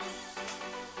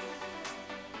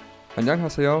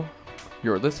안녕하세요.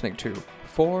 You're listening to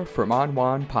 4 from On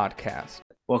One podcast.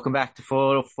 Welcome back to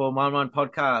For Man One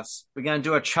Podcast. We're going to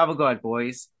do a travel guide,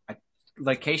 boys. A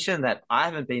location that I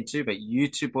haven't been to, but you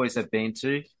two boys have been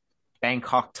to.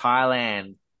 Bangkok,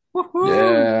 Thailand. Woohoo!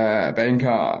 Yeah,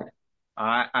 Bangkok.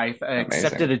 I've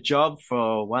accepted Amazing. a job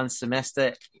for one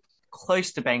semester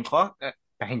close to Bangkok.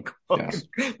 Bangkok, Yes.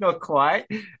 not quite.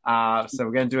 So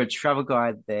we're going to do a travel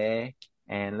guide there.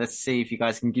 And let's see if you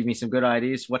guys can give me some good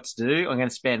ideas what to do. I'm going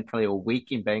to spend probably a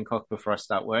week in Bangkok before I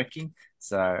start working.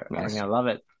 So I'm going Nice. to love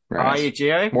it. Very How are you, nice.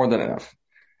 Gio? More than enough.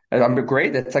 And I'm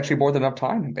great. That's actually more than enough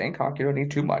time in Bangkok. You don't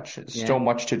need too much. There's Yeah. still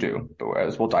much to do, but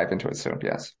as we'll dive into it soon.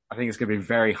 Yes. I think it's going to be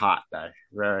very hot, though.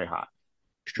 Very hot.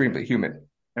 Extremely humid.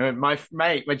 And my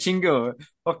mate, my chingo,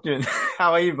 Hokjun,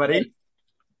 how are you, buddy?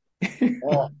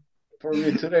 Oh, for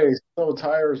me today is so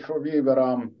tired for me, but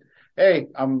hey,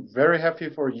 I'm very happy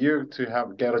for you to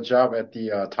have get a job at the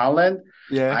Thailand.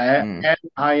 Yeah. Mm, And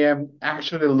I am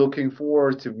actually looking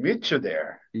forward to meet you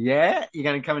there. Yeah, you're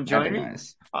going to come and that'd join be me?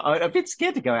 nice. I'm a bit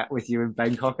scared to go out with you in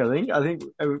Bangkok, I think. I think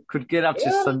I could get up to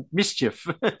Yeah, some mischief.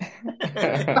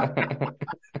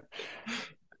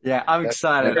 Yeah, I'm that,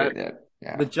 excited. Very,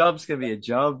 yeah, The yeah. job's going to be a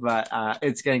job, but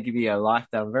it's going to give you a life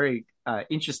that I'm very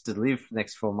interested to live for the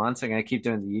next 4 months. I'm going to keep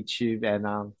doing the YouTube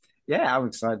and yeah, I'm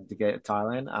excited to get to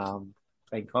Thailand,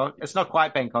 Bangkok. It's not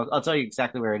quite Bangkok. I'll tell you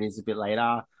exactly where it is a bit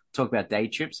later. Talk about day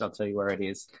trips. I'll tell you where it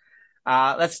is.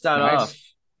 Let's start off.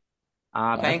 Nice.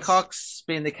 Let's. Bangkok's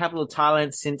been the capital of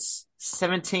Thailand since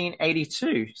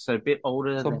 1782, so a bit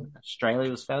older So than Australia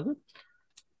was founded.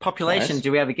 Population, nice.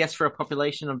 do we have a guess for a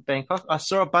population of Bangkok? I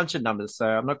saw a bunch of numbers, so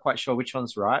I'm not quite sure which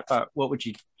one's right, but what would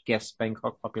you guess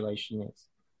Bangkok population is?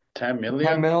 10 10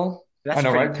 million. mil. I That's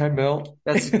know, pretty, right? 10 mil.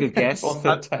 that's a good guess. Both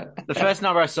at 10. The first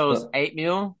number I saw was So, 8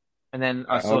 mil, and then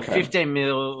I saw okay. 15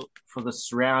 mil for the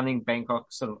surrounding Bangkok,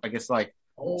 sort of, I guess like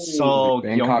Oh, Seoul,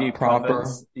 Bangkok Gyeonggi proper.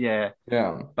 province. Yeah.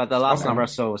 Yeah. But the last Okay. number I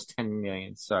saw was 10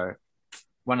 million, so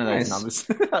one of those Nice.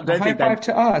 numbers. I A don't high think that, five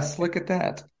to us. Look at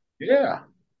that. yeah.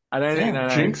 I don't think Yeah. that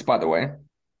knows. Jinx, by the way.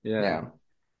 Yeah. Yeah.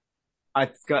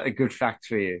 I've got a good fact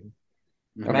for you.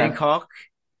 Hmm. Okay. Bangkok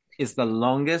is the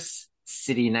longest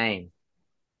city name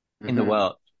in the Hmm.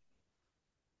 world.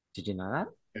 Did you know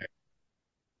that?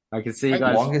 I can see you I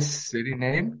guys. know. Longest city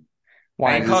name?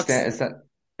 Why is this Bangkok's is that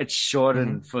it's hmm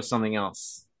shortened for something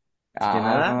else. Did you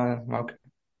know that? okay.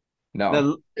 No.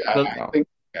 The Yeah, the I No. think,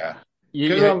 yeah.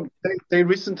 Because you they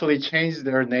recently changed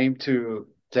their name to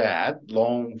that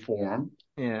long form.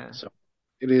 yeah So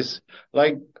it is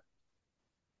like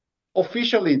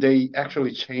officially they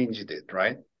actually changed it,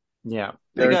 right? yeah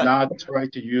they They're got. not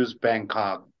trying to use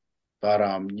Bangkok, but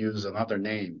use another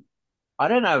name. I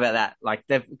don't know about that. Like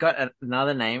they've got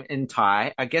another name in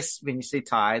Thai. I guess when you see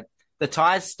Thai, the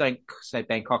Thais don't say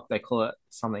Bangkok; they call it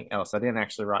something else. I didn't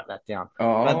actually write that down. But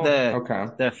Oh, the okay.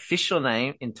 the official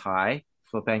name in Thai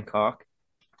for Bangkok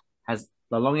has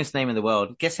the longest name in the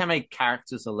world. Guess how many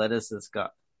characters or letters it's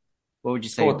got? What would you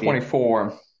Let's say go it'd with be?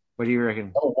 24. What do you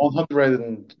reckon? Oh,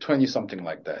 120 something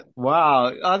like that.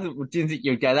 Wow, I didn't think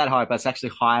you'd go that high, but it's actually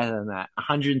higher than that. Oh,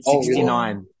 really?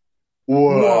 169.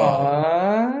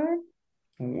 Wow.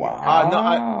 What? No,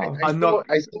 Wow. I'm not.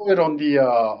 I saw it on the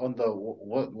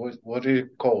what do you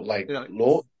call like You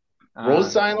road uh,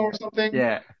 sign or something.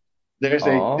 yeah. There's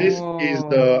a this is Oh.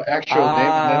 the actual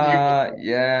name, and then it was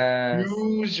Yes.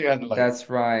 huge and like That's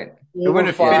right. It over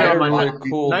wouldn't fit on They're five my really miles.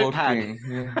 cool notepad. looking.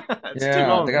 Yeah. It's too Yeah, they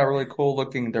long. got really cool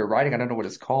looking. Their writing, I don't know what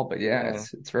it's called, but yeah, Yeah.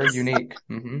 it's very unique.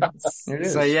 It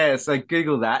So is. yeah, so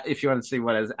Google that if you want to see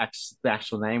what is the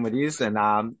actual name it is, and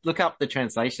look up the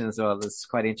translation as well. It's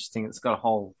quite interesting. It's got a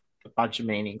whole bunch of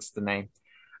meanings. The name.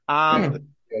 Yeah, Um,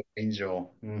 the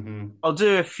angel. Hmm. I'll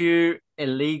do a few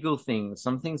illegal things.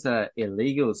 Some things that are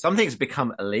illegal. Some things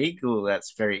become illegal.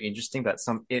 That's very interesting. But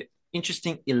some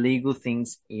interesting illegal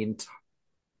things in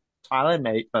Thailand,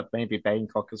 maybe, but maybe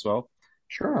Bangkok as well.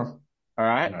 Sure. All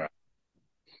right. All right.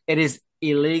 It is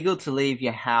illegal to leave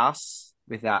your house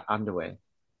without underwear.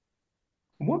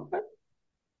 What?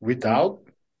 Without,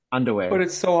 But Underwear.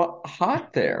 it's so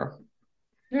hot there.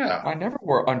 yeah. I never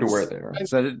wore underwear there.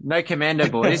 So no commando,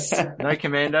 boys. No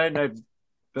commando. No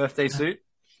birthday suit.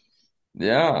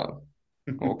 Yeah.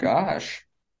 Oh gosh.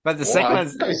 But the Well, second I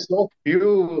one's think I saw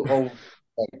few of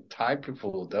like Thai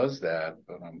people who does that,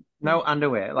 but no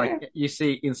underwear. Yeah. Like you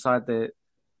see inside the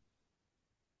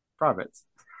privates.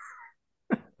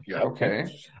 yeah, okay.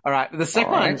 Okay. All right. The All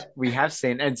second one right. we have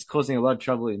seen, and it's causing a lot of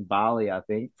trouble in Bali, I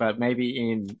think, but maybe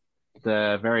in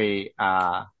the very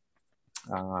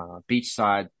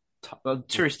beachside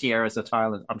touristy areas of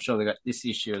Thailand, I'm sure they got this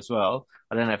issue as well.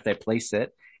 I don't know if they police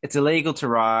it. It's illegal to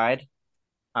ride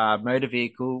a motor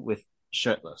vehicle with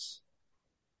shirtless.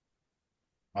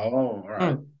 Oh, all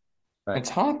right. Hmm. Right. It's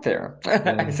hot there.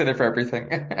 Yeah. I said it for everything.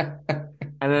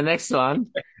 And the next one,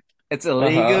 it's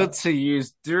illegal Uh-huh. to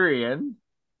use durian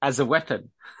as a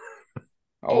weapon.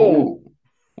 Oh, Oh,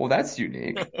 well, that's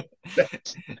unique.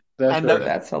 that's that's And very the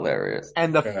That's hilarious.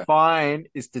 and the yeah. fine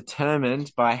is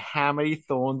determined by how many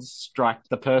thorns strike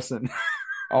the person.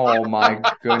 Oh my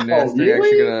Oh, goodness. They're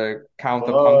actually really? gonna count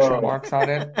the puncture Oh, marks on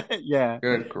it. Yeah.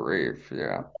 Good grief.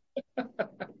 Yeah.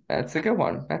 That's a good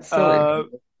one. That's silly. Uh,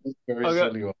 that's very I'll go,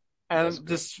 silly one. That's and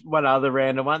good. just one other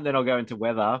random one, then I'll go into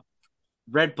weather.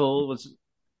 Red Bull was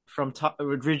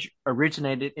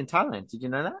originated in Thailand. Did you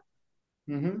know that?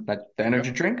 Mm-hmm. That the Yeah.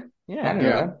 energy drink? I Yeah. didn't know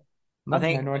Yeah. that. I No, I had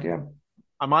think, no idea.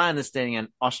 my understanding, an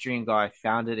Austrian guy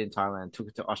found it in Thailand, took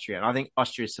it to Austria. And I think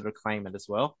Austria sort of claim it as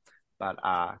well. But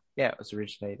yeah, it was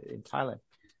originated in Thailand.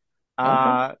 Okay. Uh,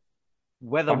 Fun fact.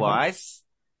 weather-wise,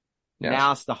 Yes.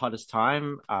 now it's the hottest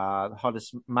time. The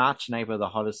hottest March and April, are the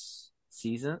hottest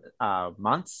season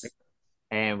months,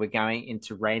 and we're going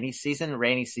into rainy season.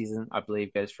 Rainy season, I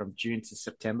believe, goes from June to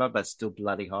September, but still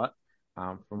bloody hot.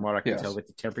 From what I can tell Yes. with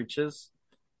the temperatures.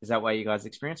 Is that what you guys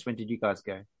experienced? When did you guys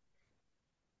go?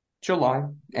 July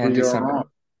All and year round. December.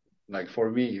 Like for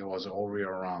me, it was all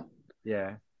year round.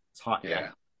 Yeah, it's hot. Yeah. Yeah.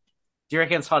 Do you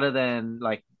reckon it's hotter than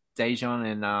like Daejeon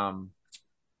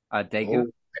and Daegu?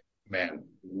 Oh man,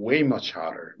 way much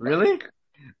hotter. Really?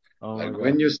 Oh my Like god.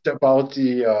 when you step out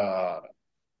the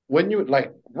when you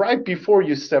like right before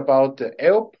you step out the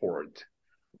airport,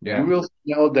 you Yeah. Yeah. will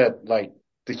smell that like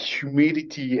the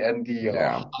humidity and the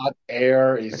Yeah. hot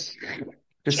air Like, is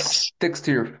just sticks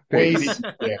to your waiting, face.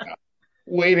 yeah,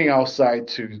 waiting outside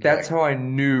to That's like, how I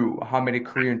knew how many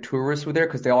Korean tourists were there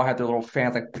because they all had their little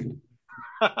fans, like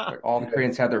all the yeah,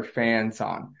 Koreans had their fans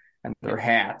on and their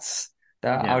hats. The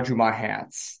Yeah. Ajuma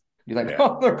hats. You're like, yeah.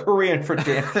 oh, they're Korean for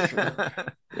damn sure.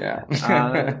 Yeah.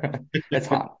 um, It's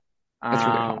hot. It's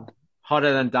really um, hot.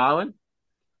 hotter than Darwin?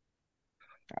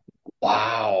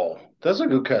 Wow, that's a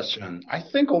good question. I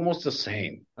think almost the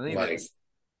same. I think Like, that's.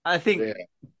 I think yeah,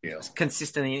 yeah.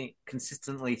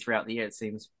 consistently throughout the year, it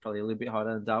seems probably a little bit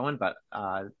hotter than Darwin, but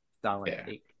Darwin,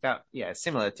 Yeah. about yeah,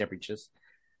 similar temperatures.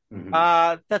 Hmm.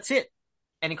 That's it.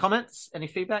 Any comments? Any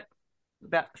feedback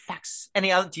about facts?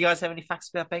 Any other? Do you guys have any facts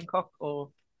about Bangkok, or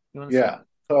you want to say Yeah.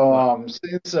 So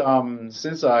what?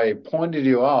 since I pointed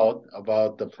you out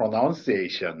about the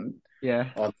pronunciation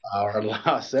Yeah, on our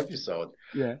last episode,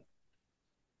 yeah.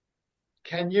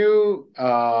 can you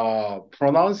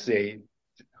pronounce the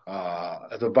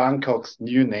Bangkok's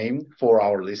new name for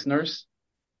our listeners?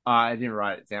 I didn't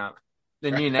write it down.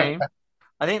 The new name.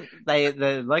 I think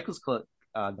the locals call it.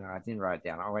 No, I didn't write it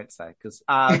down. I won't say because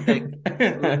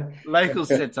the locals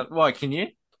said something. Why? Can you?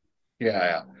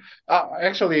 Yeah, yeah.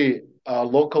 Actually, a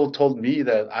local told me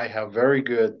that I have very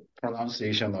good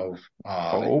pronunciation of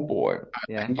Oh boy.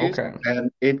 Yeah. language, Okay.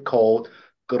 and it called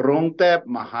Grungtep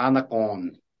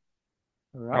Mahanakon.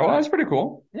 All Oh, right. that's pretty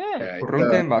cool. Yeah. Yeah,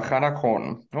 Runde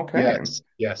Mahanakon. Okay.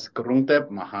 yes, Grungtep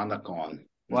Mahanakon.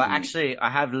 Well, Hmm. actually, I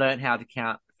have learned how to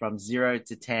count from 0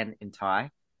 to 10 in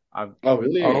Thai. I've Oh,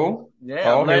 really? Oh,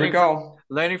 Yeah, I'm oh, here we go.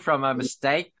 learning from a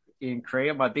mistake in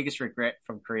Korea. My biggest regret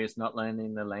from Korea is not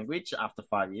learning the language after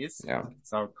 5 years. Yeah.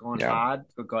 So I've gone Yeah. hard.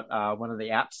 I've got one of the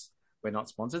apps. We're not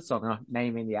sponsored, so I'm not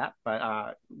naming the app,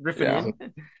 but riff it Yeah. in. Do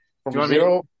you From want me? Do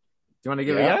zero? you want to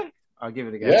give it a Yeah, go? I'll give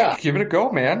it a go. yeah. Give it a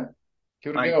go, man.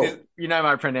 Give it a Like this, go.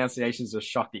 my pronunciations are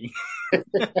shocking.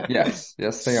 Yes.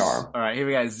 Yes, they are. All right, here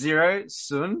we go. 0,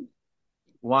 sun.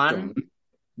 1, Dun,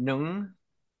 nung.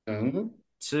 dun.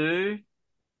 2,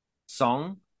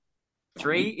 song.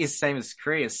 3 Dun. is same as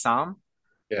Korea, sam.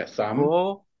 Yeah, Sam.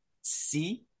 4,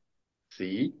 si.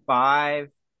 See. 5,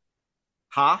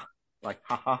 ha, like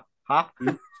ha ha ha. Hmm.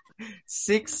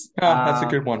 6, Ah, that's a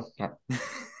good one.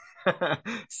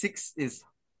 6 is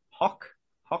hawk,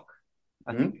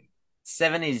 I Hmm. think.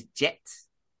 7 is jet.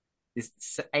 Is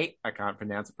 8, I can't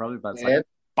pronounce it probably, but it's like And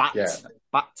yeah.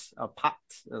 or pat,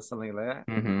 or something like that.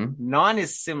 Mm-hmm. 9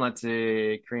 is similar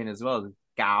to Korean as well.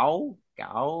 Gao,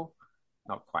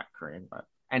 not quite Korean, but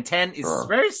and 10 is Sure.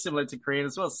 very similar to Korean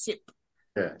as well. Sip,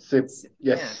 Yeah. Sip.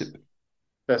 yeah. Yes,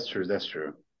 that's true. That's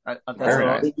true. That's Very Oh,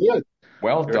 all. nice. very good.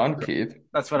 Well Very done, good. Keith.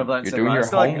 That's what I've learned You're so doing far. your It's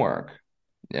still like homework.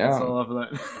 that's Yeah. all I've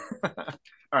learned.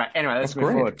 All right. Anyway, let's That's move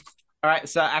great. forward. All right.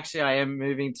 So actually, I am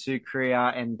moving to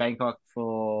Korea and Bangkok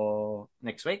for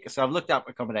next week. So I've looked up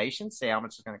accommodation, see how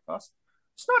much it's going to cost.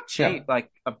 It's not Yeah. cheap.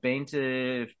 Like I've been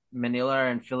to Manila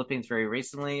and Philippines very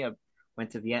recently. I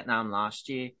went to Vietnam last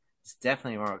year. It's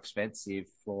definitely more expensive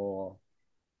for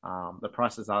the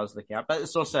prices I was looking at, but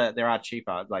it's also there are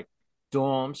cheaper like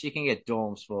dorms. You can get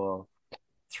dorms for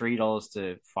 $3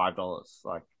 to $5.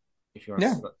 Like if you want to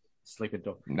Yeah, sleep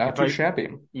indoor. not too shabby.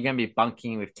 You're going to be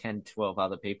bunking with 10, 12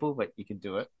 other people, but you can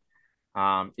do it.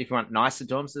 If you want nicer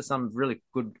dorms, there's some really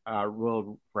good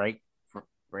world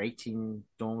rating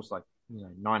dorms, like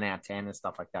 9 out of 10 and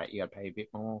stuff like that. You got to pay a bit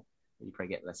more. You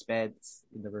probably get less beds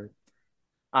in the room.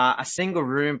 A single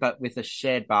room, but with a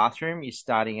shared bathroom, you're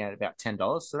starting at about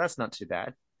 $10, so that's not too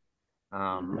bad.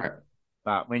 Um, Mhm. Right.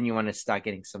 but when you want to start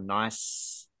getting some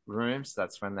nice rooms,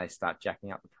 that's when they start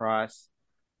jacking up the price.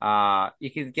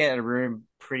 You could get a room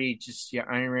pretty just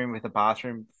your own room with a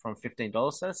bathroom from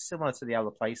 $15. So that's similar to the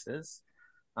other places.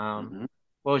 Um, Mhm.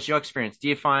 what was your experience? Do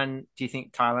you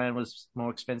think Thailand was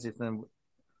more expensive than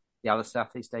the other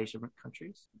Southeast Asian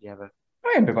countries? Do you have a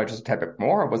I mean, but just a tad bit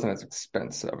more. It wasn't as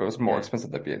expensive. It was more yeah?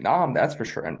 expensive than Vietnam, that's for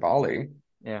sure, and Bali.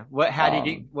 Yeah. Um,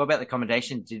 What about the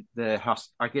accommodation? Did the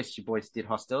host, I guess you boys did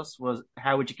hostels.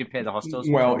 How would you compare the hostels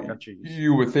between Well, the countries?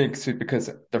 you would think so,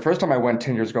 because the first time I went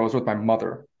 10 years ago, I was with my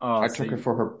mother. Oh, I so took her you,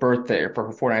 for her birthday, for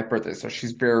her 49th birthday. So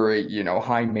she's very,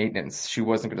 high maintenance. She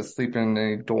wasn't going to sleep in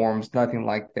any dorms, nothing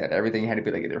like that. Everything had to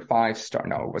be like either 5 star.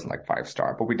 No, it wasn't like 5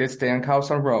 star, but we did stay on Khao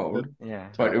San Good. Road, yeah,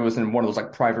 but it Thailand. was in one of those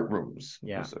like private rooms. It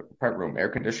yeah, was a private room, air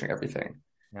conditioning, everything.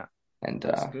 yeah. And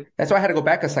That's good. that's why I had to go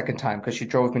back a second time because she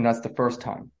drove me nuts the first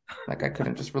time. Like I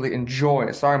couldn't just really enjoy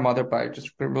it. Sorry, mother, but I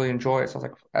just couldn't really enjoy it. So I was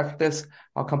like, after this,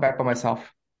 I'll come back by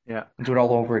myself Yeah. and do it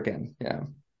all over again. Yeah.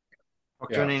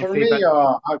 Yeah, Any for me, feedback?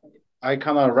 I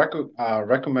kind of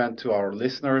recommend to our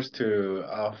listeners to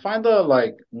find a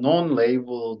like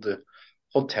non-labeled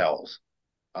hotels.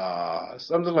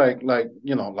 Something like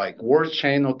world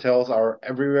chain hotels are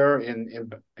everywhere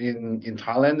in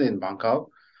Thailand, in Bangkok.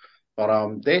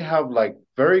 But they have like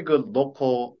very good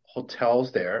local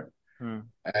hotels there. Hmm.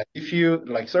 And if you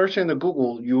like search in the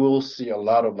Google, you will see a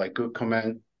lot of like good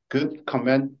comment,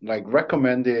 like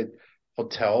recommended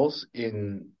hotels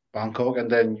in Bangkok, and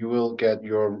then you will get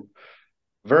your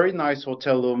very nice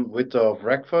hotel room with a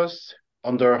breakfast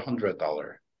under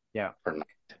 $100 Yeah. per night.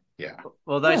 Yeah.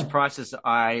 Well, those Yeah. prices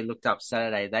I looked up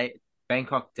Saturday,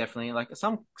 Bangkok definitely like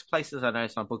some places I know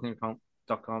on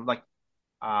booking.com like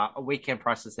weekend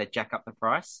prices they jack up the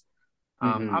price.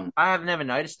 Hmm. I have never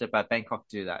noticed it, but Bangkok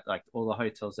do that. Like all the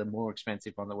hotels are more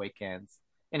expensive on the weekends.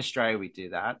 In Australia, we do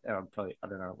that. Probably I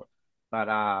don't know, but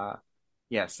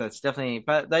yeah. So it's definitely.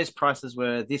 But those prices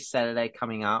were this Saturday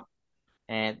coming up,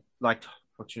 and like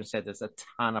what you said, there's a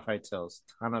ton of hotels,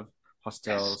 ton of Yes.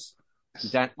 hostels. Yes. You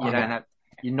don't Yeah. have.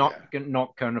 You're Yeah.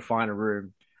 not going to find a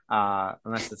room,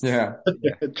 unless it's Yeah.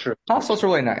 yeah, True. Hostel's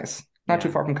really nice. Not too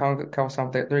yeah, far from Khao San.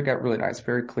 They got really nice,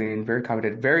 very clean, very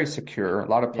accommodated, very secure. A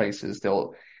lot of yeah. places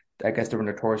I guess they were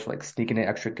notorious for like sneaking in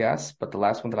extra guests, but the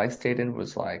last one that I stayed in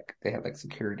was like they had like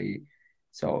security.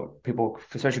 So people,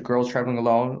 especially girls traveling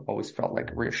alone, always felt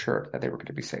like reassured that they were going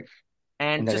to be safe in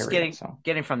And that just area. So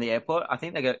getting from the airport, I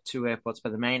think they got two airports,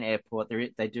 but the main airport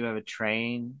they do have a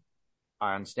train.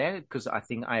 I understand it because I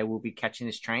think I will be catching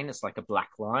this train. It's like a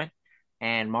black line,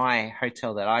 and my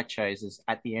hotel that I chose is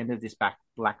at the end of this back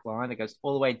black line. It goes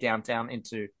all the way downtown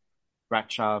into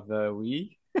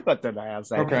Ratchaburi. I don't know how to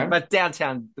say it, okay, but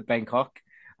downtown Bangkok.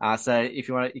 So if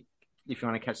you want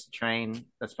to catch the train,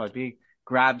 that's probably big.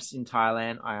 Grabs in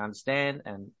Thailand, I understand,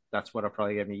 and that's what I'm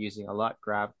probably going to be using a lot.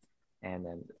 Grab, and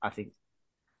then I think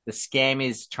the scam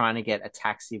is trying to get a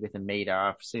taxi with a meter.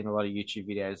 I've seen a lot of YouTube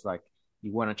videos like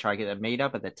you want to try to get a meter,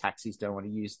 but the taxis don't want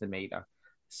to use the meter.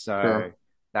 So sure,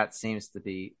 that seems to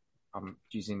be I'm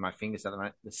using my fingers at the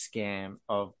moment, the scam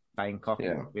of Bangkok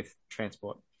yeah. with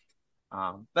transport.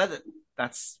 But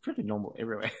that's pretty normal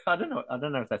everywhere. I don't know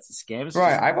if that's a scam. It's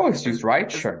Right. just I've always used it's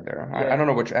rideshare there. I yeah. don't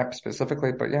know which app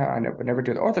specifically, but yeah, I never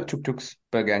do that. Or the tuk-tuks.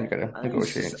 But again, you gotta I think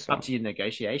it's just negotiate. up So to your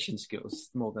negotiation skills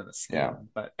more than a yeah, scam.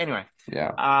 But anyway, yeah.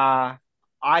 uh,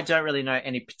 I don't really know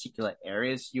any particular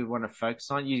areas you want to focus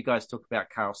on. You guys talk about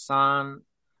Carl San.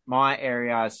 My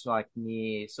area is like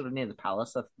sort of near the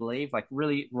palace, I believe, like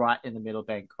really right in the middle of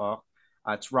Bangkok.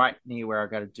 It's right near where I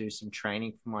got to do some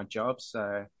training for my job.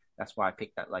 So that's why I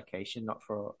picked that location, not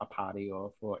for a party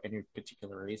or for any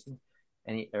particular reason.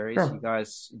 Any areas you Sure.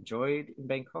 guys enjoyed in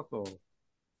Bangkok or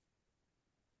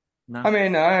no? I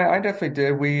mean, I definitely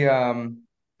did.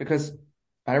 Because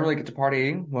I didn't really get to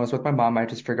partying when I was with my mom. I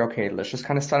just figured, okay, let's just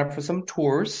kind of sign up for some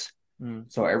tours.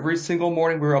 Mm, So every single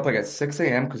morning we were up like at 6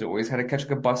 a.m. because we always had to catch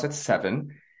like a bus at 7.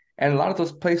 And a lot of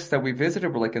those places that we visited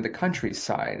were like in the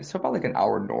countryside, so about like an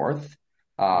hour north.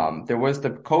 There was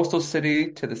the coastal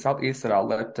city to the southeast that I'll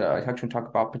let Hyunchun talk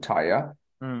about, Pattaya.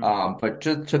 mm, But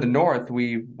just to the north,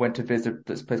 we went to visit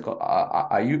this place called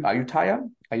Ayutthaya.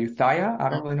 I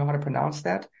don't really know how to pronounce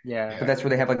that, yeah. but Yeah. that's where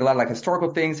they have like a lot of like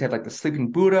historical things. They have like the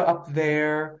sleeping Buddha up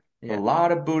there. A Yeah.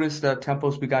 lot of Buddhist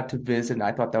temples we got to visit, and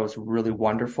I thought that was really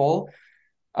wonderful.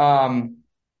 Um,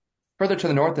 Further to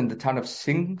the north in the town of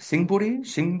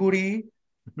Singburi,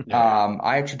 Yeah.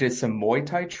 I actually did some Muay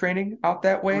Thai training out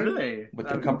that way Really? with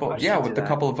a I couple, yeah, should do with a that.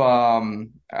 couple of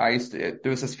I used to there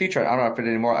was this feature, I don't know if it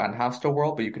anymore on Hostel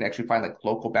World, but you can actually find like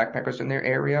local backpackers in their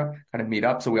area, kind of meet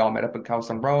up. So we all met up in Khao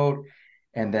San Road,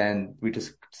 and then we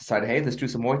just decided, hey, let's do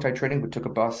some Muay Thai training. We took a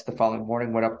bus the following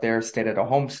morning, went up there, stayed at a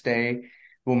homestay.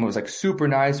 Boom, it was like super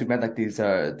nice. We met like these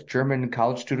German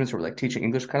college students who were like teaching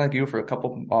English kind of like you for a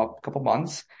couple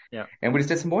months, Yeah. and we just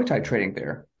did some Muay Thai training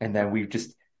there. And then we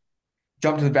just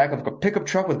jumped in the back of a pickup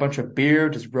truck with a bunch of beer,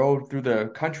 just rode through the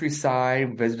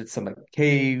countryside, visited some like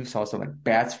caves, saw some like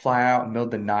bats fly out in the middle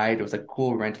of the night. It was like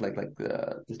cool. We ran to like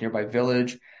this nearby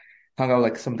village, hung out with,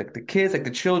 like some of the kids, like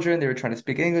the children. They were trying to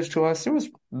speak English to us. It was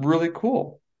really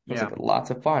cool. It was Yeah. like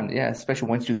lots of fun. Yeah, especially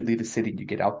once you leave the city and you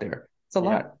get out there. It's a Yeah.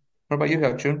 lot. What about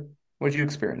you, June? What did you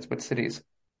experience? What cities?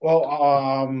 Well,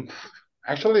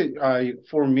 actually,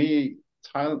 for me,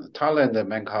 Thailand and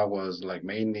Bangkok was like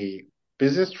mainly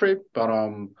business trip, but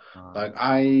like Nice.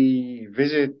 I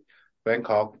visit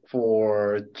Bangkok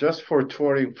for just for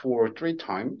touring for 3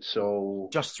 times. So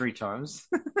Just 3 times.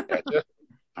 yeah, just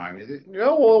time.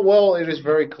 Well, it is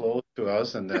very close to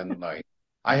us, and then like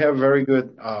I have very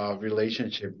good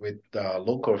relationship with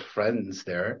local friends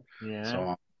there. Yeah. So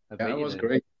I yeah, bet it you was do.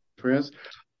 great experience.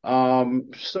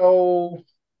 So.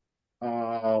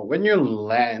 When you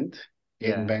land in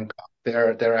Yeah. Bangkok,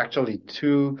 there are actually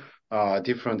two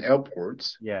different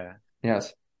airports. Yeah.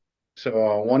 Yes.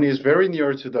 So one is very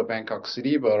near to the Bangkok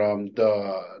city, but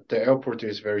the airport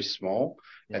is very small,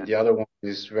 and Yeah. the other one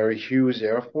is very huge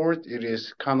airport. It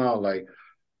is kind of like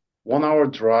 1 hour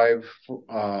drive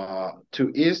to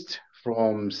east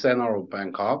from center of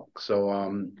Bangkok. So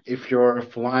if you're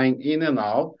flying in and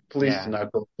out, please do Yeah.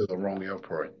 not go to the wrong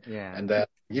airport. Yeah. And then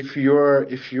if you're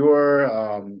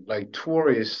like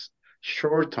tourist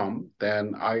short term, then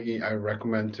I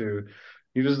recommend to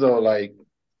use the like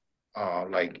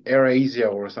AirAsia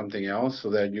or something else so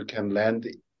that you can land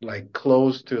like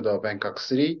close to the Bangkok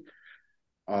city.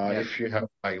 Yeah. If you have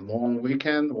like long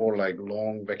weekend or like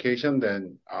long vacation,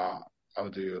 then how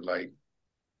do you like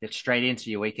Get straight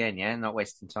into your weekend, yeah, not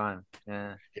wasting time.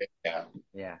 Yeah. yeah.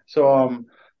 Yeah. So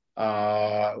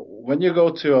when you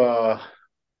go to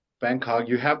Bangkok,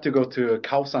 you have to go to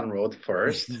Khao San Road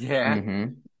first. Yeah. Mm-hmm.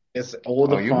 It's all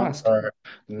Oh, the you fun must. are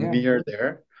Yeah. near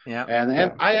there. Yeah. And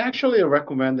Yeah. I actually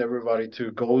recommend everybody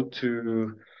to go to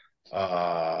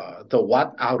the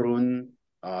Wat Arun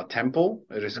temple.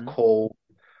 It is Mhm. called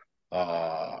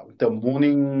the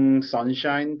Morning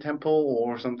Sunshine Temple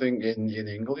or something in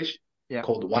English Yeah.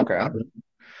 called Wat Okay. Arun.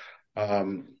 Um,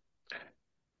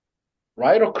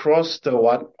 right across the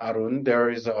Wat Arun, there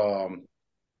is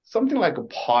something like a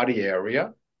party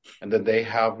area, and then they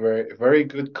have very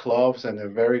good clubs and a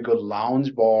very good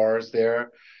lounge bars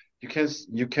there.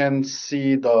 You can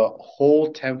see the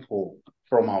whole temple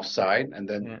from outside, and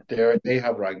then Yeah. there they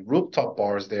have like rooftop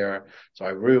bars there. So I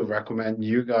really recommend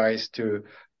you guys to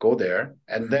go there,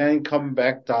 and then come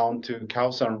back down to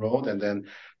Khao San Road, and then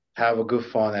have a good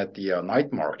fun at the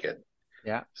night market.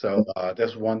 Yeah. So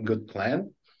that's one good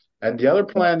plan. And the other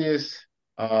plan is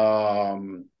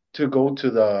to go to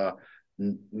the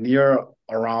near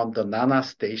around the Nana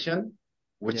station,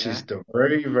 which Yeah. is the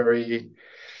very, very,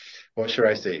 what should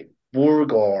I say,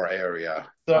 Burgor area.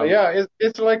 So Oh, yeah,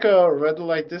 it's like a red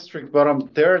light district,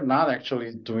 but they're not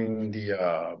actually doing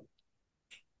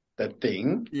that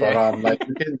thing. But yeah. like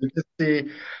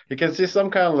you can see some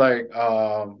kind of like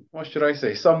what should I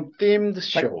say, some themed Like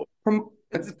show. like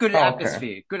It's a good oh, okay.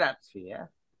 atmosphere. Good atmosphere, yeah.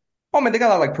 Oh, I mean, they got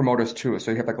a lot of like promoters too.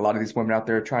 So you have like a lot of these women out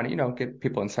there trying to, get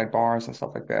people inside bars and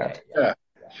stuff like Yeah, that. yeah, Yeah,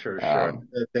 yeah. sure. Um,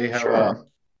 They have sure.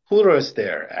 hooters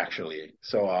there actually,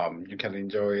 so you can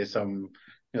enjoy some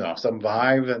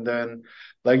vibe, and then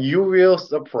like you will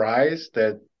surprise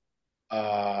that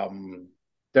um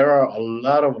there are a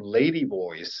lot of lady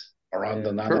boys around the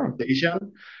Yeah. Nana Sure.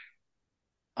 station.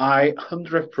 I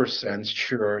 100%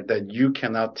 sure that you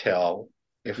cannot tell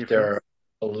The if difference. they're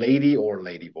a lady or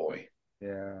lady boy.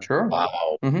 Yeah. Sure.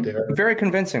 Wow, Very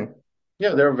convincing.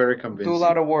 they're very Do a convincing.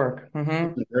 lot of work.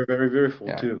 They're very beautiful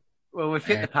Yeah. too. Well, we've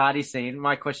hit the And party scene.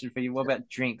 My question for you, what about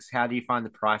drinks? How do you find the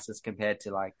prices compared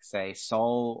to like say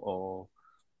Seoul or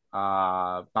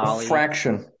A Bali?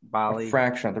 fraction. A Bali.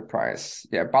 fraction of the price.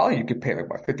 Yeah, Bali you could pay like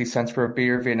what, 50 cents for a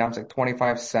beer. Vietnam's like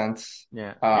 25 cents.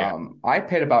 Yeah. yeah, I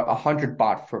paid about 100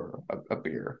 baht for a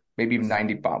beer, maybe even What's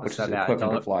 90 baht, what's which that is the about? A equivalent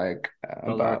dollar of like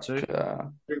dollar or about two?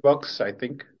 $3, I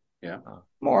think. Yeah. Oh.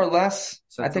 more or less.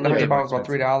 So I it's a think little 100 bit more baht was about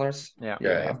expensive. $3. Yeah.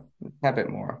 Yeah, yeah. Yeah, a bit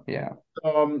more. Yeah.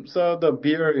 So the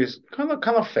beer is kind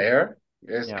of fair.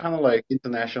 It's Yeah. kind of like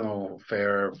international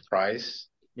fair price,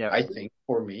 Yeah. I think,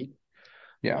 for me.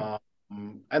 Yeah.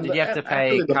 Um, and, Did you have and to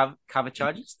pay actually the cover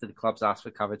charges? Did the clubs ask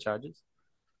for cover charges?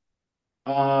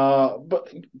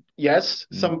 but yes,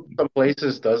 some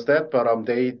places does that, but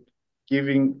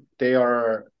they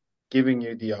are giving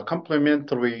you the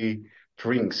complimentary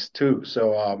drinks too.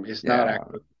 So it's not Yeah.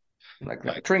 actually Like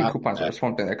like drink not coupons are that. just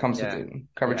one thing that comes with Yeah. the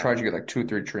cover Yeah. charge. You get like two,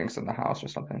 three drinks in the house or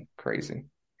something crazy.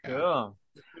 Yeah. Cool.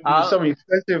 Uh, Some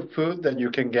expensive food that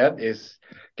you can get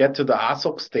to the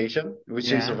Asok station,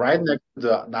 which is yeah. right next to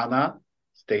the Nana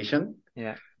station.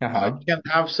 Yeah. Uh-huh. You can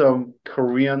have some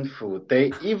Korean food. They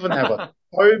even have a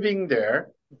serving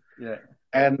there Yeah.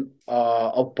 and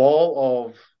a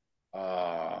bowl of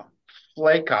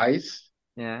flake ice,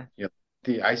 Yeah. you know,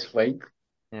 the ice flake.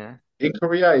 Yeah. In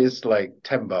Korea is like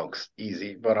 $10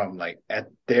 easy, but I'm like at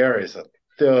there is a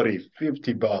 30,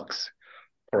 $50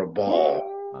 for a bowl.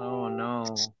 Oh What?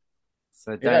 no.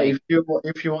 So Yeah, don't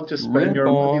if you want to spend Rip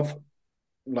your money off.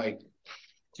 like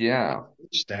Yeah.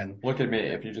 then Look at me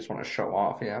yeah. if you just want to show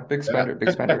off. Yeah. Big Yeah. spender,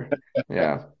 big spender.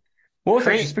 Yeah. What was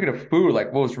actually create. speaking of food,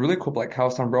 like what was really cool, like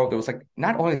House on Road, there was like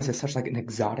not only is it such like an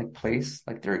exotic place,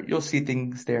 like there you'll see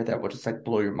things there that will just like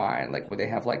blow your mind. Like where they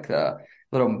have like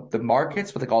the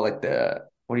markets with like all like the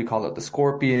what do you call it? The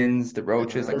scorpions, the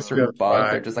roaches, like certain Scorpion bugs.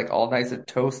 fry. They're just like all nice and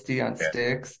toasty on Yeah.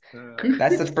 sticks. Uh,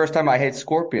 That's the first time I ate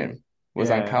scorpion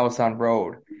was on yeah. Khao San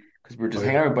Road because we were Oh just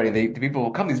hanging yeah. out with everybody. The people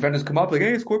will come, these vendors come up like,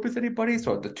 "Hey, scorpions, anybody?"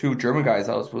 So the two German guys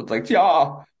I was with, like, "Yeah,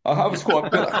 I'll have a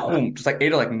scorpion." Like, boom, just like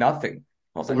ate it like nothing.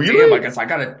 I was like, "Damn, I Really? guess I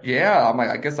gotta." Yeah, I'm like,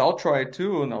 I guess I'll try it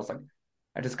too. And I was like,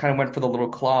 I just kind of went for the little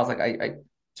claws. Like I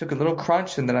took a little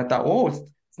crunch, and then I thought, oh,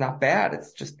 it's not bad.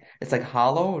 It's like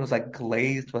hollow. It was like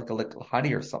glazed with like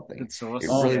honey or something. Good It sauce.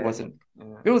 Oh, really Yeah. wasn't.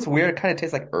 Yeah. It was weird. It kind of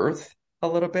tastes like earth a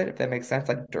little bit, if that makes sense,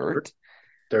 like dirt,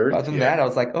 dirt. But dirt. other than Yeah. that, I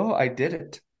was like, oh, I did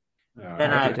it. Don't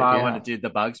Uh, I know did if it. I want to Yeah. do the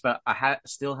bugs, but I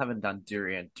still haven't done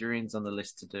durian. Durian's on the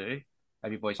list to do.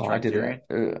 Have you boys Oh, I tried did durian?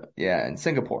 that. Yeah, in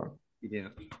Singapore. You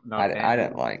didn't. Not a I fan.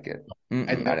 didn't like it.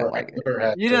 I didn't I like it. never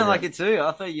had You didn't like durian. it too.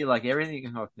 I thought you like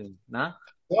everything. Nah.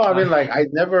 No, I Uh, mean like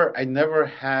I never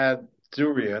had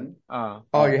durian. oh.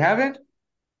 Oh, Uh, you haven't?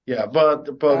 yeah,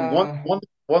 but one Uh, one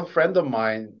one friend of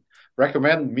mine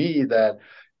recommend me that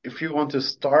if you want to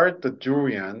start the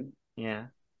durian, Yeah.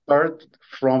 start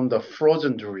from the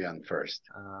frozen durian first.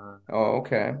 Uh, oh,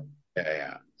 okay. Yeah,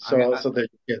 yeah. I'm gonna, So that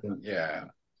you can yeah,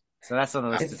 so that's on the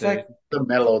list to It's do. like the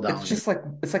mellow it's down your just like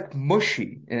it's like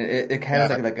mushy. It has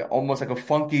yeah. almost like a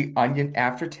funky onion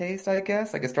aftertaste, I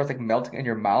guess. Like it starts like melting in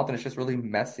your mouth and it's just really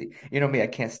messy. You know me, I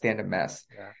can't stand a mess.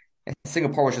 Yeah. And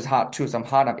Singapore was just hot too, so I'm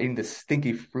hot. I'm eating this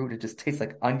stinky fruit. It just tastes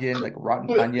like onion, like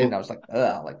rotten onion. And I was like,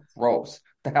 ugh, like gross.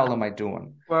 The hell am I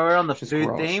doing? Well, we're on the It's just food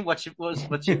gross. theme. What's your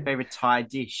favorite Thai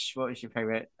dish? What was your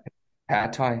favorite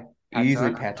Pad Thai, pad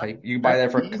easily Thai? Pad Thai. You buy That's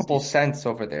that for a couple easy. cents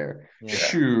over there. Yeah. Yeah,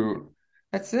 Shoot,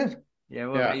 that's it. Yeah.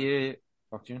 What about yeah. you,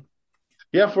 Fortune?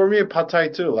 Yeah, for me, pad thai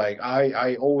too. Like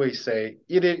I always say,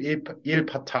 eat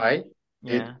pad thai.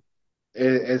 It, Yeah.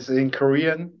 it's in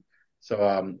Korean,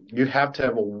 so you have to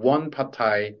have one pad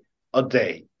thai a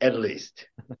day at least.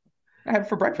 I had it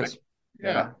for breakfast.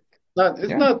 Yeah, Yeah. not it's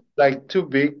Yeah, not like too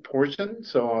big portion,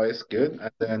 so it's good.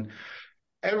 And then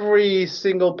every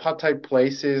single pad thai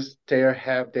places they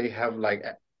have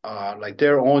like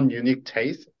their own unique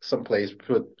taste. Some place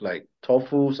put like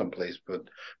tofu, some place put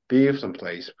beef, some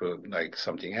place put like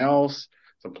something else,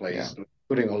 some yeah. place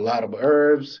putting a lot of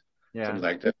herbs, Yeah. something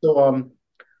like that. So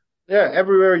yeah,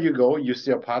 everywhere you go, you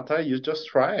see a pad thai, you just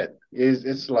try it.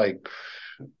 It's like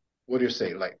what do you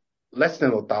say, like less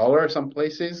than $1 some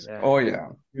places. Yeah. Oh yeah,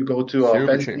 You go to a super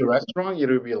fancy cheap. restaurant,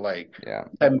 it'll be like Yeah,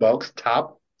 $10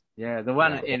 top. Yeah. The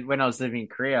one yeah, in when I was living in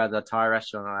Korea, the Thai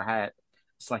restaurant I had,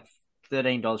 it's like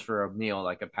 $13 for a meal,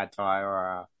 like a pad Thai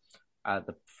or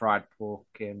the fried pork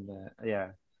and yeah.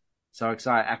 So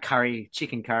excited. A curry,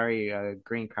 chicken curry,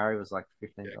 green curry was like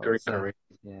Yeah, green $15. So curry.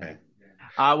 yeah. Okay.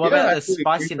 What Yeah, about the actually,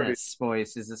 green curry. spiciness,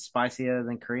 boys? Is it spicier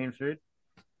than Korean food?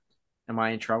 Am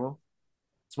I in trouble?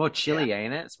 It's more Yeah. chili,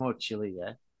 ain't it? It's more chili,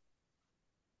 yeah.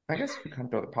 I guess we kind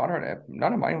of throw the pot on it.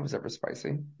 None of mine was ever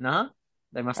spicy. No,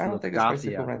 they must I have don't think looked of after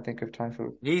spicy food you. when I think of Thai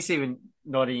food. He's even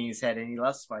nodding his head, and he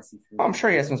loves spicy Oh, food. I'm sure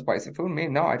he has some spicy food. Me,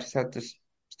 no, I just had this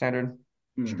standard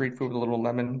Hmm. street food with a little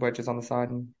lemon wedges on the side,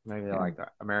 and Maybe they're yeah, like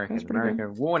it was American, pretty good.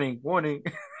 American. Warning, warning.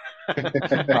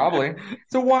 Probably.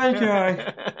 It's a white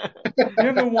guy. Give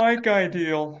him the white guy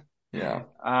deal. Yeah.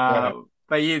 uh, Yeah.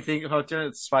 but you think Hotel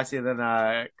it's spicier than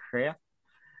Korea?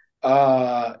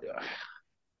 Uh,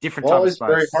 Different type well, of it's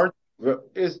very spice. hard.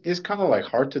 It's kind of like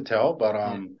hard to tell, but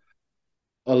Yeah,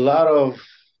 a lot of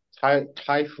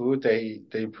Thai food, they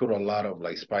put a lot of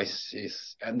like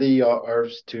spices and the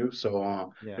herbs too.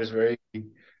 So Yeah. there's very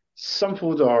some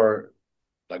food are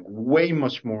like way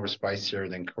much more spicier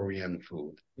than Korean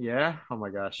food. Yeah. Oh my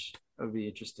gosh. That would be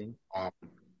interesting. Um,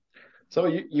 so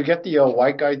you get the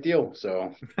white guy deal.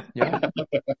 So Yeah.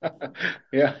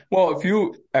 yeah, Well, if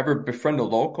you ever befriend a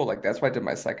local, like that's why I did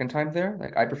my second time there.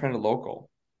 Like I befriended a local,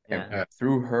 and Yeah. yeah,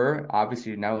 through her,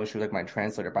 obviously not only she was like my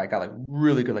translator, but I got like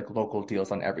really good like local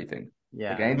deals on everything.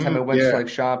 Like Yeah. anytime I mm, went to yeah, like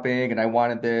shopping and I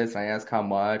wanted this, and I asked how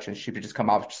much, and she would just come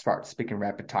out and start speaking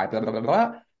rapid Thai, blah blah blah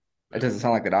blah. It doesn't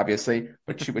sound like it, obviously,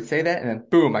 but she would say that, and then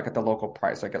boom, I got the local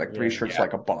price. So I get like three Yeah. shirts for yeah,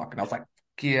 like $1, and I was like,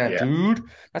 yeah, yeah, dude,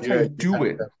 that's how yeah. you You do have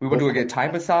it. the We went to local. get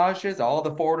Thai massages. All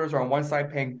the foreigners are on one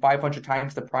side paying 500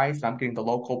 times the price, and I'm getting the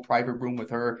local private room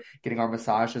with her, getting our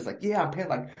massages. Like, yeah, I'm paying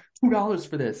like $2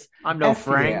 for this. I'm no F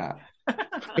Frank. yeah,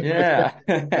 yeah.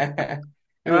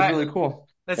 It All was right. really cool.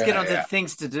 Let's get Yeah, on to yeah.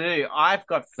 things to do. I've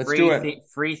got Let's do it.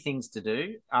 free things to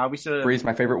do. We sort of Freeze,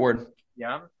 my favorite word.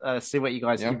 yeah, see what you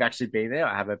guys you've Yeah. actually been there.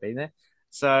 I haven't been there.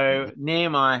 So near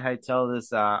my hotel,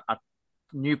 there's a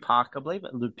new park, I believe,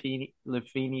 at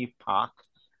Lufini Park.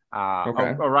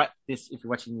 Okay. I'll write this if you're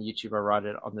watching YouTube. I'll write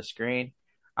it on the screen.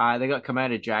 They got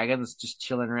Komodo dragons just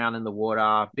chilling around in the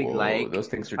water, big Whoa, lake. those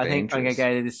things are I think I'm gonna dangerous.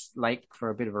 go to this lake for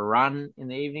a bit of a run in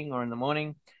the evening or in the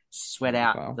morning, sweat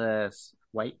out Wow. the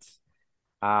weight.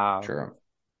 Um, Sure.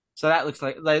 so that looks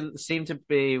like they seem to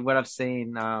be what I've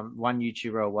seen. One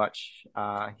YouTuber I watch,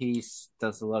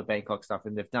 does a lot of Bangkok stuff,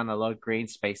 and they've done a lot of green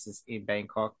spaces in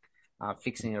Bangkok,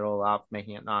 fixing it all up,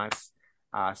 making it nice.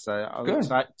 So I'm Good.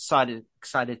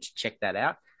 excited to check that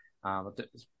out.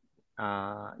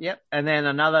 Yep. And then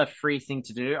another free thing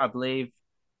to do, I believe,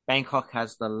 Bangkok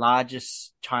has the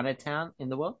largest Chinatown in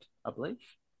the world. I believe,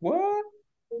 What?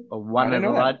 or I one didn't of the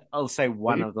know large. that. I'll say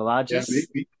one Maybe. of the Yeah, largest.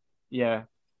 maybe. Yeah.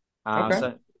 Okay.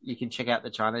 So you can check out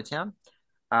the Chinatown.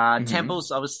 Hmm.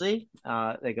 Temples, obviously.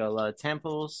 They got a lot of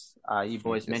temples. You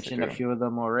boys Yes, I mentioned a do. few of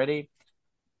them already.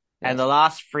 And the Yes.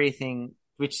 last free thing,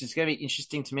 which is going to be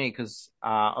interesting to me because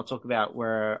I'll talk about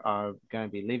where I'm going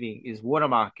to be living, is water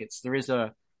markets. There is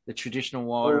the traditional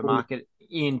water Oh, market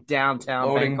in downtown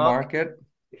Floating Bangkok, market.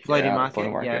 floating Yeah, the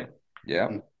floating market. Yeah. market. Yeah.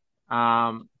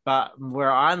 mm, But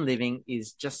where I'm living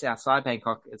is just outside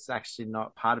Bangkok. It's actually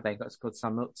not part of Bangkok. It's called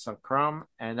Samut Songkhram,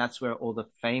 and that's where all the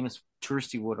famous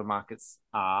touristy water markets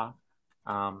are.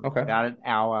 Okay. About an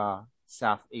hour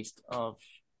southeast of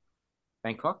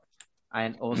Bangkok,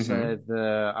 and also Hmm.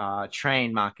 the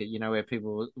train market. You know where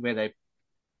people where they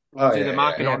oh do yeah, the yeah,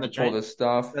 market They yeah. on have the to pull train. this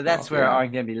stuff So that's off. where Yeah.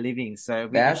 I'm going to be living. So it'll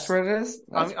be That's interesting. what it is.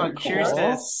 That's I'm pretty curious to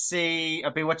cool. see.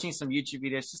 I've been watching some YouTube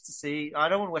videos just to see. I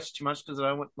don't want to watch too much because I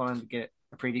don't want to get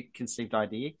a preconceived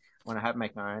idea. I want to have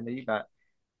make my own idea, but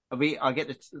I'll get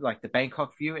the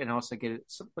Bangkok view and also get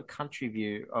sort of the country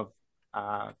view of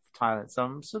Thailand. So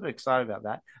I'm sort of excited about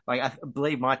that. Like I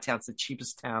believe my town's the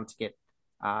cheapest town to get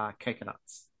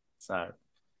coconuts. So yeah,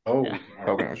 Oh, okay.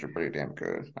 Coconuts are pretty damn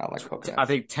good. I like I coconuts.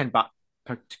 think $10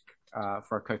 per,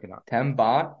 for a coconut. 10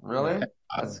 baht? Yeah. Really? Uh,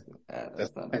 That's that's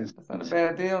that's not a expensive.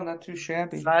 bad deal. Not too So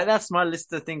shabby. that's my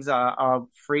list of things are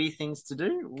free things to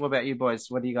do. What about you boys?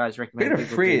 What do you guys Speaking recommend of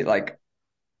people do? free, like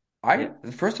Yeah.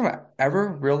 the first time I ever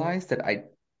realized that I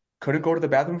couldn't go to the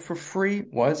bathroom for free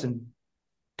was in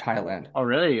Thailand. Oh,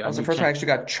 really? That was And the you first time I can't. actually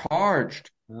got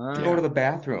charged to go Ah, to Yeah. the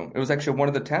bathroom. It was actually one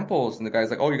of the temples, and the guy's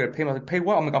like, "Oh, you gotta pay." I was like, "Pay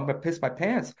what?" I'm like, "I'm gonna piss my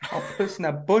pants. I'll piss in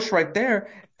that bush right there.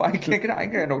 If I can't get, I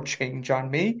ain't got no change on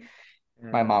me."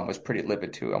 My yeah. mom was pretty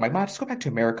livid too. I'm like, "Mom, just go back to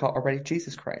America already,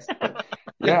 Jesus Christ." But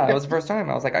yeah, that was the first time.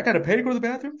 I was like, "I gotta pay to go to the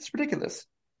bathroom. It's ridiculous."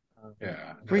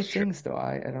 Yeah, Free that's true. things though.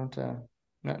 I don't.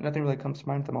 Nothing really comes to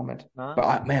mind at the moment. No?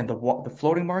 But man, the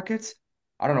floating markets.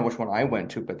 I don't know which one I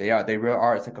went to, but they really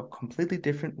are. It's like a completely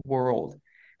different world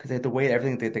because they have the way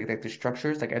everything the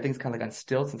structures like everything's kind of like on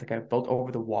stilts. It's like built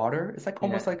over the water. It's like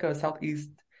almost Yeah. like a Southeast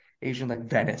Asian like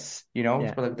Venice, you know,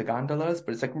 it's Yeah. where like the gondolas,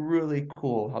 but it's like really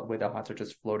cool how the way the huts are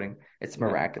just floating. It's Yeah.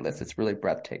 miraculous. It's really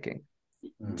breathtaking.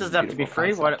 It Mm. doesn't have to be Beautiful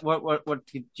free. What concept. what what what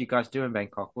did you guys do in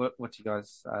Bangkok? What do you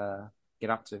guys get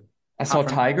up to? I Apart saw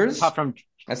from tigers. apart from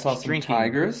I saw some drinking.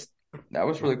 tigers. That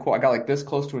was Yeah. really cool. I got like this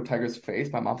close to a tiger's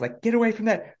face. My mom's like, "Get away from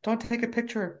that! Don't take a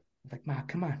picture." I was like, "Ma,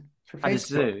 come on, it's for At the Facebook."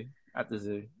 zoo. At the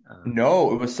zoo.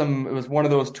 No, it was one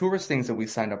of those tourist things that we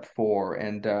signed up for,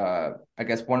 and I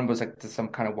guess one was like to some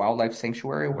kind of wildlife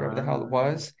sanctuary or whatever the hell it Uh,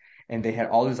 was, and they had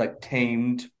all these like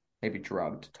tamed, maybe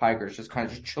drugged tigers just kind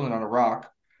of just chilling on a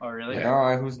rock. oh, I'm like, really? Yeah, all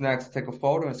right, who's next? Take a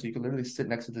photo, and so you could literally sit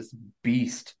next to this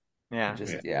beast. And Yeah.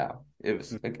 yeah. just yeah, it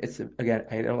was like it's again,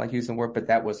 I don't like using the word, but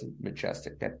that was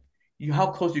majestic. That you how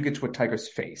close you get to a tiger's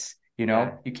face, you Yeah.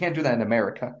 know? You can't do that in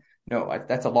America. No,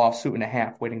 that's a lawsuit and a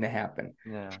half waiting to happen.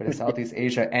 Yeah, But in Southeast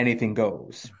Asia, anything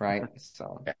goes, right?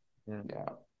 So, yeah. yeah,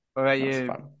 What about that's you,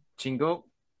 fun. Chingo?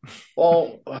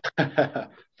 Well,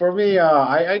 for me,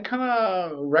 I kind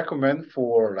of recommend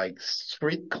for like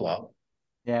street club.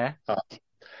 Yeah. Uh,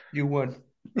 You would.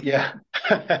 yeah.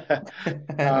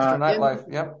 Mr. In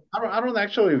Nightlife. Yep. I don't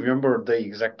actually remember the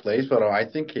exact place, but I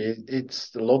think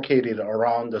it's located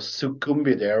around the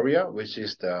Sukhumvit area, which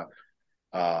is the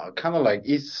kind of like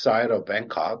east side of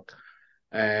Bangkok.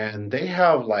 And they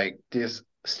have like this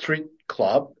street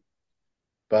club,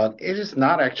 but it is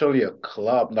not actually a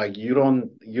club. Like you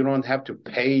don't have to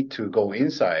pay to go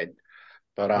inside,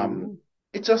 but Ooh.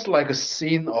 it's just like a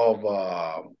scene of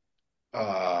uh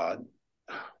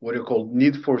what do you call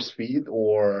Need for Speed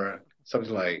or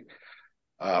something like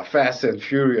Fast and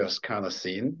Furious kind of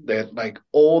scene that like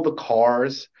all the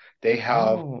cars they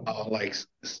have Oh.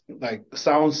 like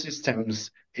sound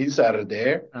systems inside of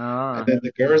there, and Ah, then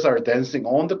the girls are dancing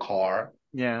on the car,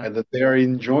 yeah. and that they're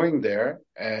enjoying there,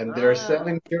 and they're Ah,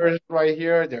 selling beers right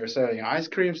here, they're selling ice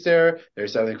creams there, they're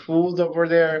selling food over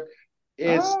there.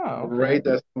 It's Ah, okay. great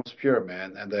atmosphere,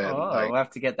 man. And then oh, like we'll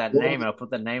have to get that those, name. I'll put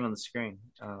that name on the screen.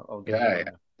 I'll get a yeah, photo.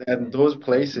 yeah. Yeah. And those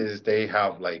places they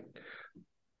have like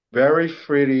very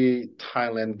pretty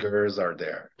Thailand girls are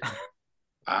there.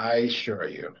 I assure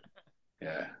you.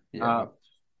 Yeah. Uh, Yeah.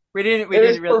 we It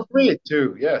is didn't really. for free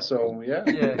too. Yeah. So yeah.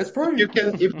 Yeah. It's free.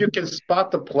 If you can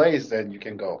spot the place, then you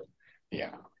can go.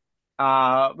 Yeah.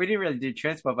 We didn't really do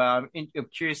transport, but I'm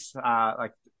curious.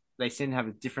 Like they seem to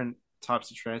have different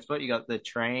types of transport. You got the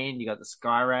train, you got the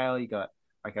sky rail, you got,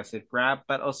 like I said, Grab,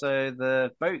 but also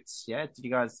the boats. Yeah. Did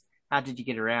you guys? How did you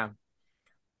get around?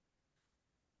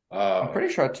 I'm Uh,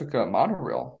 pretty sure I took a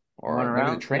monorail or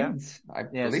maybe the Monorail? Yeah. trains. I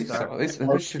Yeah. believe so. Sky. At least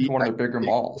especially MRT, to one I of the think bigger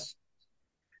malls.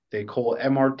 they call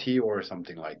MRT or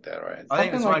something like that, right? I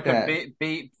think Something there's one like called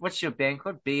that. What's your band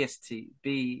called? BST.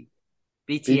 BTS.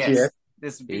 BTS.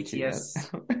 This is BTS.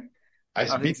 BTS.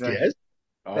 As I think so. BTS?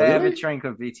 Oh, They have a really? train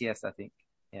called BTS, I think.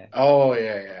 Yeah. Oh,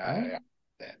 yeah, Yeah, yeah,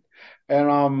 yeah.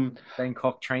 And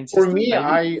Bangkok train for system, me,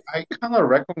 maybe. I kind of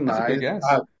that's a good recognize guess.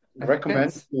 It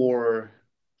recommend fits. for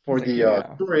It's like, the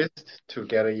yeah. tourist to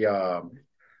get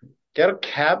a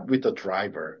cab with a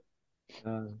driver.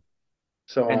 Uh,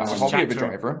 So and just I'll be chat the to him.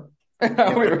 driver. I'll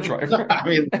yeah, be the no, driver. I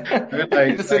mean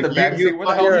You just sit in like the back seat. you Where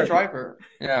the hell is the hire driver?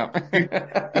 Yeah.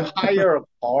 you hire a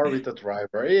car with a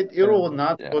driver. It will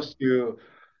not Yeah. cost you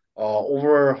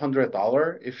over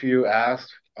 $100 if you ask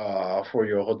for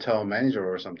your hotel manager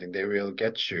or something. They will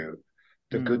get you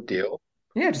the Mm, good deal.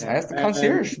 Yeah, just yeah. ask the And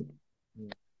concierge.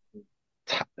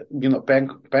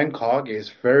 Bangkok is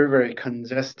very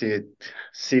congested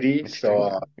city,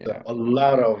 so Extremely. Yeah. a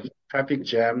lot Yeah. of traffic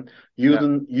jam. Yeah.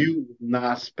 You would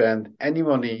not spend any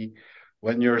money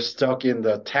when you're stuck in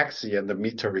the taxi and the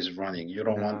meter is running. You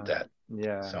don't want Uh, that.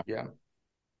 yeah. So Yeah.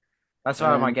 That's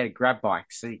why I might and get a grab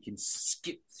bike so you can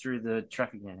skip through the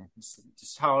traffic man.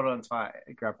 Just hold on tight,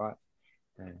 grab bike.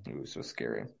 Yeah. It was so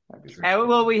scary. That'd be so Well,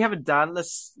 scary. we haven't done.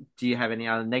 Do you have any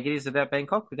other negatives about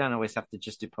Bangkok? We don't always have to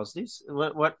just do positives.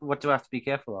 What do I have to be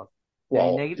careful of? Any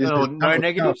well, negative this or is no kind of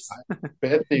negatives?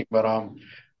 bad thing, but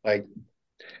like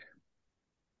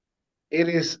it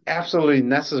is absolutely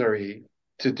necessary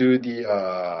to do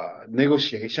the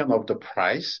negotiation of the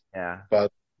price, Yeah,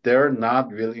 but they're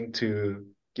not willing to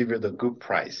give you the good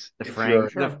price the if frame. you're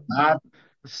Sure. not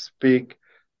speak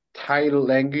Thai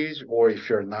language or if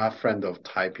you're not friend of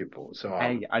Thai people. So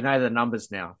Hey, I know the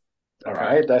numbers now. all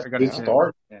right, that's I a got it good Yeah. too.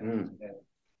 start. Yeah, Mm,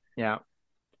 yeah.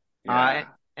 yeah.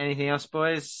 Anything else,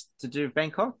 boys, to do with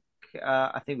Bangkok?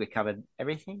 I think we covered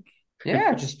everything.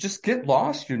 Yeah. Just get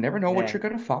lost. You never know what Yeah, you're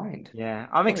gonna find. yeah.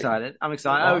 I'm Really. excited. I'm Get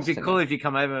excited. Oh, it would be lost in cool it. if you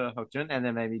come over, Hokjun, and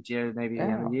then maybe Gio, maybe the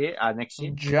other Yeah. year, next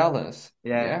year. I'm jealous.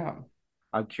 Yeah, Yeah.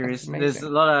 I'm That's curious. There's a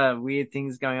amazing. lot of weird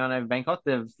things going on over Bangkok.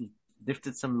 They've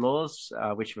lifted some laws,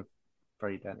 which we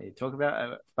probably don't need to talk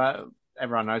about, but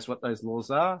everyone knows what those laws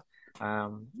are.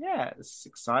 Yeah, it's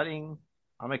exciting.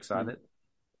 I'm Mm. excited.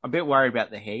 I'm a bit worried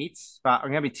about the heat, but I'm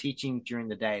going to be teaching during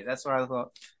the day. That's why I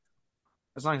thought,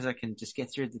 as long as I can just get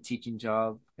through the teaching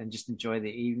job and just enjoy the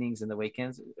evenings and the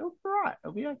weekends, it'll be all right.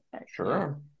 It'll be okay. Yeah.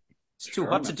 Sure. It's too Sure,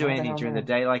 hot man. to do Why the anything hell during the not?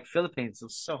 day. Like Philippines, it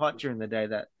was so hot during the day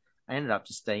that I ended up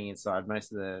just staying inside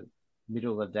most of the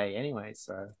middle of the day anyway.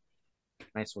 So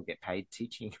may as well get paid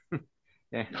teaching.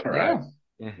 Yeah. All right.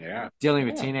 Yeah. Yeah. Yeah. Dealing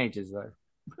with Yeah. teenagers though.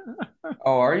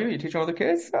 Oh, are you? You teaching other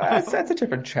kids? That's a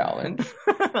different challenge.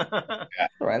 All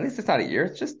right. At least it's not a year.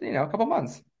 It's just, a couple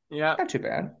months. Yeah. Not too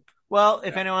bad. Well,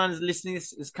 if Yeah. anyone is listening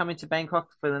is coming to Bangkok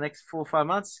for the next 4 or 5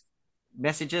 months,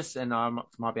 message us and I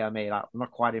might be able to meet up. I'm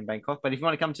not quite in Bangkok, but if you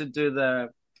want to come to do the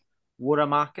water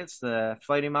markets, the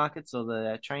floating markets, or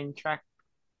the train track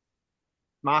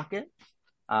market,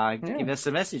 Yeah. give us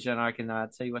a message and I can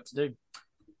tell you what to do.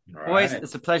 All Boys, right.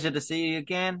 it's a pleasure to see you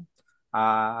again.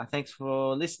 Thanks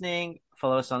for listening.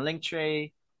 Follow us on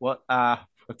Linktree. What's up?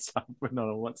 We're not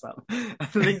on WhatsApp.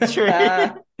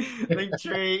 Linktree,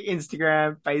 Linktree,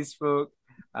 Instagram, Facebook,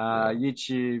 Yeah.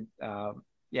 YouTube.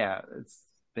 Yeah, it's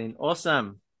been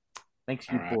awesome. Thanks,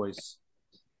 All you right. boys.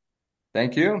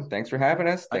 Thank you. Thanks for having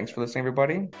us. Bye. Thanks for listening,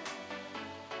 everybody.